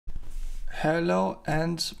Hello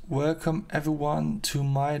and welcome everyone to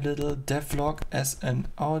my little devlog as an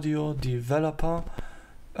audio developer.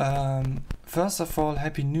 First of all,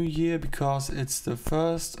 Happy New Year, because it's the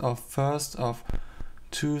first of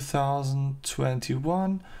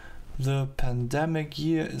 2021. The pandemic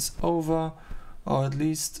year is over, or at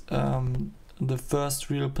least the first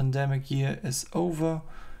real pandemic year is over,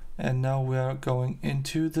 and now we are going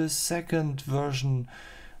into the second version,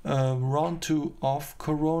 round 2 of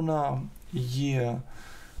Corona year.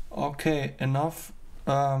 Okay, enough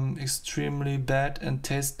extremely bad and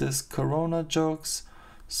tasteless Corona jokes.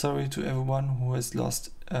 Sorry to everyone who has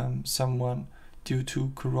lost someone due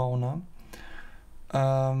to Corona.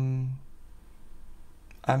 I'm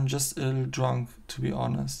just a little drunk, to be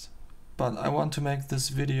honest, but I want to make this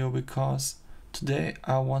video because today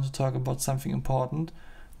I want to talk about something important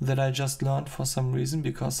that I just learned for some reason,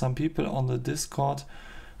 because some people on the Discord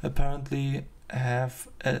apparently have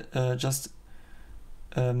just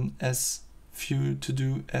as few to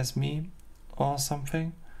do as me or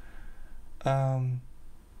something, and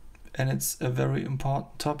it's a very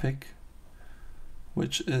important topic,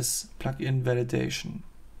 which is plugin validation,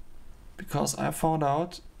 because I found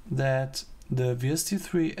out that the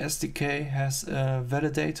VST3 SDK has a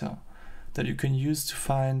validator that you can use to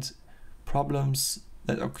find problems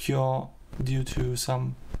that occur due to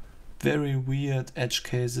some very weird edge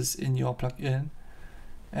cases in your plugin,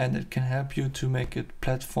 and it can help you to make it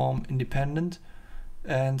platform independent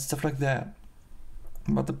and stuff like that.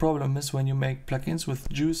 But the problem is, when you make plugins with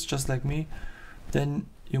juice just like me, then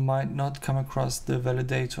you might not come across the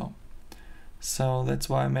validator. So that's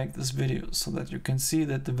why I make this video, so that you can see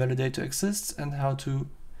that the validator exists and how to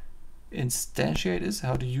instantiate it,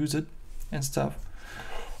 how to use it and stuff.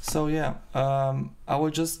 So yeah, I will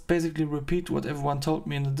just basically repeat what everyone told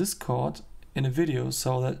me in the Discord in a video,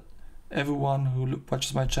 so that everyone who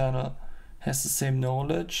watches my channel has the same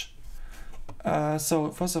knowledge. So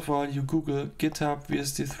first of all, you Google GitHub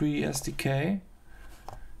VST3 SDK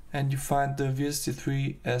and you find the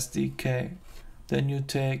VST3 SDK. Then you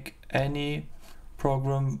take any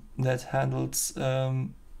program that handles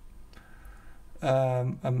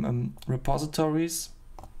repositories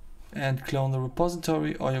and clone the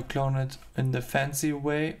repository, or you clone it in the fancy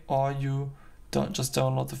way, or you don't just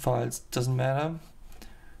download the files, doesn't matter.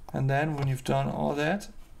 And then when you've done all that,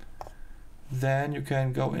 then you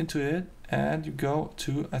can go into it and you go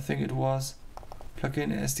to, I think it was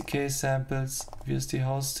plugin SDK samples VST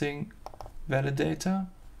hosting validator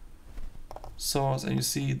source, and you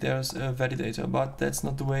see there's a validator, but that's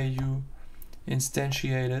not the way you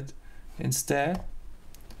instantiate it. Instead,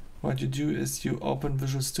 what you do is you open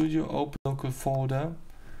Visual Studio, open local folder,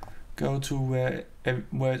 go to where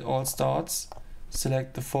it all starts,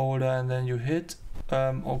 select the folder, and then you hit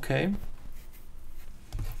OK.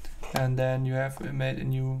 And then you have made a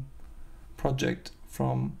new project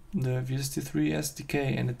from the VST3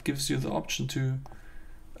 SDK, and it gives you the option to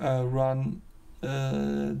run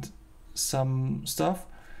some stuff,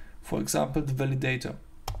 for example the validator.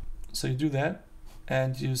 So you do that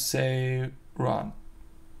and you say run,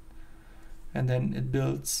 and then it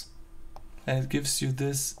builds and it gives you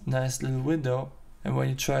this nice little window, and when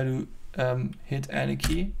you try to hit any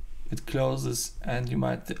key, it closes, and you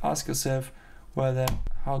might ask yourself, well then,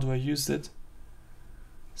 how do I use it?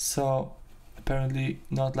 So apparently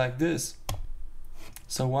not like this.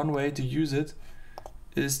 So one way to use it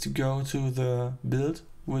is to go to the build,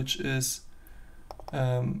 which is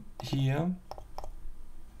here.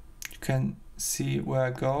 You can see where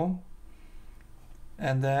I go,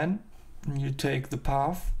 and then you take the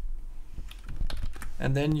path,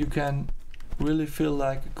 and then you can really feel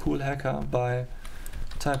like a cool hacker by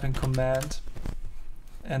typing command,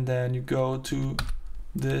 and then you go to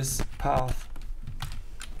this path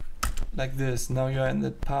like this. Now you're in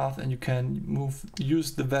that path, and you can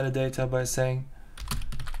use the validator by saying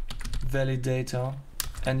validator,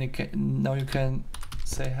 and now you can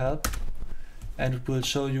say help, and it will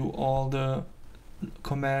show you all the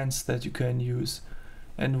commands that you can use.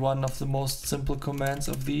 And one of the most simple commands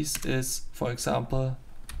of these is, for example,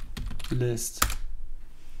 list.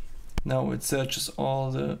 Now it searches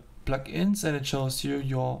all the plugins and it shows you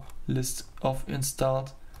your list of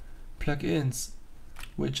installed plugins,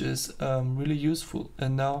 which is really useful.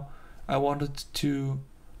 And now I wanted to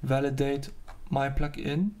validate my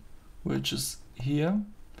plugin, which is here.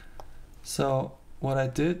 So what I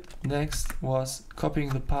did next was copying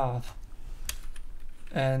the path,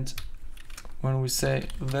 and when we say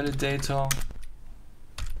validator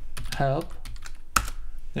help,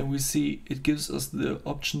 then we see it gives us the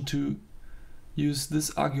option to use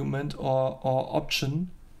this argument or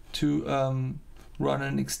option to run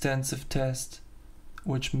an extensive test,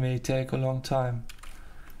 which may take a long time.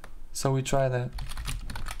 So we try that.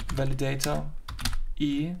 Validator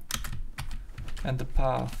E and the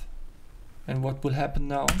path. And what will happen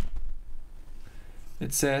now?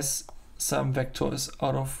 It says some vector is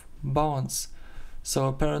out of bounds. So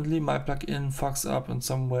apparently my plugin fucks up in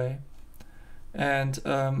some way. And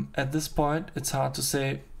at this point it's hard to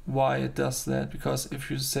say why it does that, because if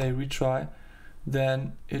you say retry,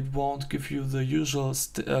 then it won't give you the usual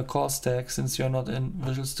call stack, since you're not in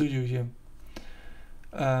Visual Studio here.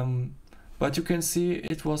 But you can see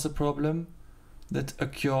it was a problem that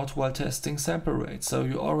occurred while testing sample rates. So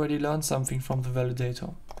you already learned something from the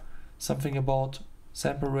validator. Something about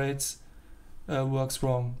sample rates works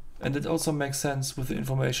wrong. And it also makes sense with the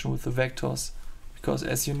information with the vectors, because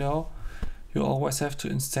as you know, you always have to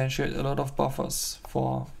instantiate a lot of buffers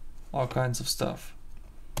for all kinds of stuff.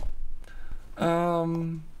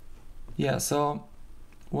 Yeah, so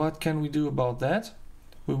what can we do about that?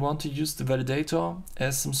 We want to use the validator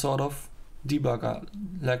as some sort of debugger,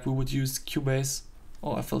 like we would use Cubase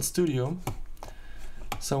or FL Studio.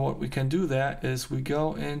 So what we can do there is we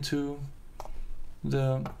go into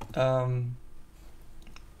the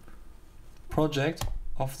project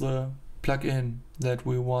of the plugin that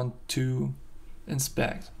we want to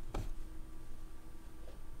inspect,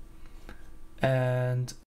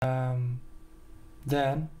 and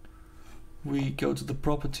then we go to the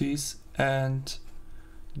properties and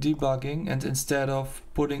debugging, and instead of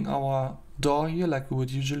putting our door here like we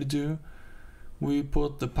would usually do, we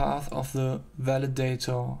put the path of the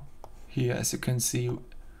validator here, as you can see,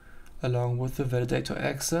 along with the validator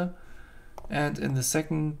exe. And in the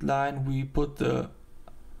second line we put the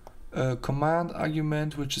command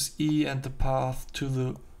argument, which is E, and the path to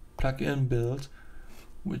the plugin build,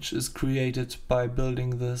 which is created by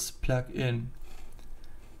building this plugin.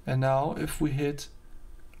 And now if we hit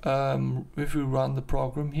if we run the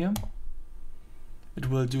program here, it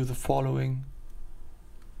will do the following.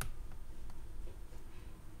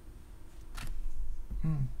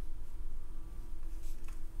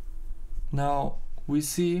 Now we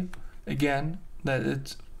see again that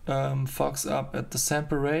it fucks up at the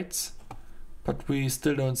sample rates, but we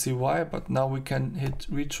still don't see why. But now we can hit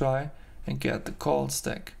retry and get the call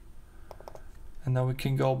stack, and now we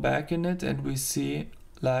can go back in it and we see,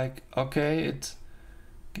 like, okay, it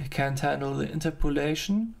can't handle the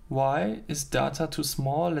interpolation. Why? Is data too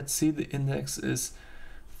small? Let's see, the index is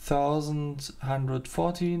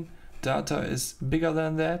 1114. Data is bigger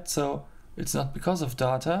than that, so it's not because of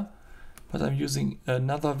data. But I'm using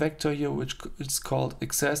another vector here, which is called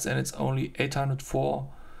access, and it's only 804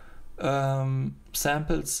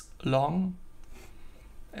 samples long.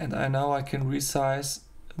 And now I can resize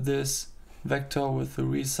this vector with the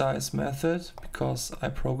resize method, because I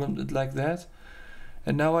programmed it like that.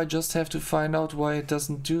 And now I just have to find out why it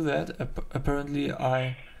doesn't do that. Apparently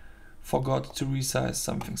I forgot to resize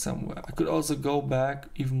something somewhere. I could also go back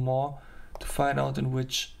even more to find out in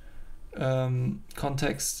which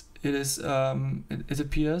context it is it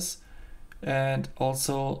appears, and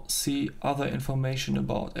also see other information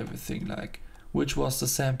about everything, like which was the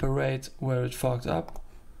sample rate where it fucked up,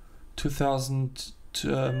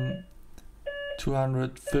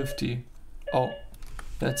 2250. Oh,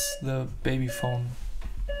 that's the baby phone.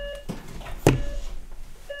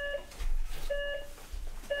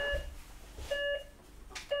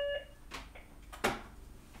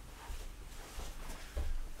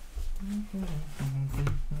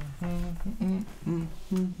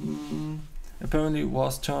 Apparently it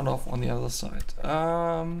was turned off on the other side.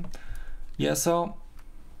 Yeah, so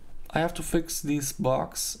I have to fix these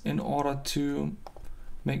bugs in order to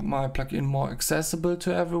make my plugin more accessible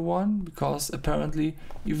to everyone, because apparently,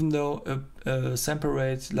 even though a sample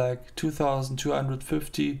rate like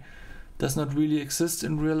 2250 does not really exist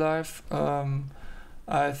in real life,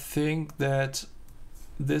 I think that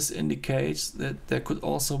this indicates that there could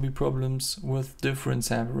also be problems with different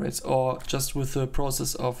sample rates, or just with the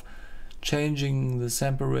process of changing the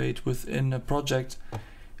sample rate within a project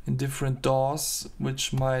in different DAWs,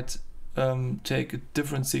 which might take a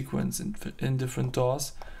different sequence in different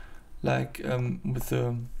DAWs, like with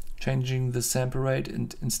changing the sample rate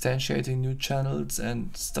and instantiating new channels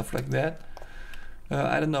and stuff like that.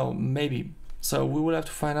 I don't know, maybe. So we will have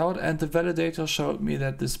to find out, and the validator showed me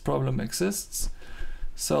that this problem exists.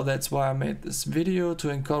 So that's why I made this video, to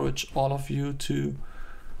encourage all of you to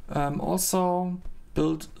also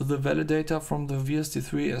build the validator from the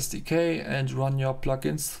VST3 SDK and run your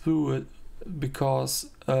plugins through it, because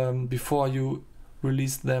before you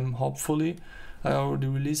release them, hopefully. I already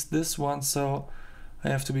released this one, so I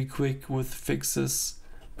have to be quick with fixes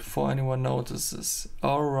before anyone notices.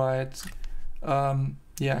 Alright.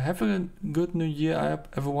 Yeah, have a good new year. I hope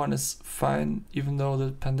everyone is fine, even though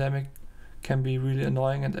the pandemic can be really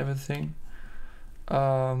annoying and everything.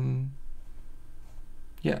 Yeah.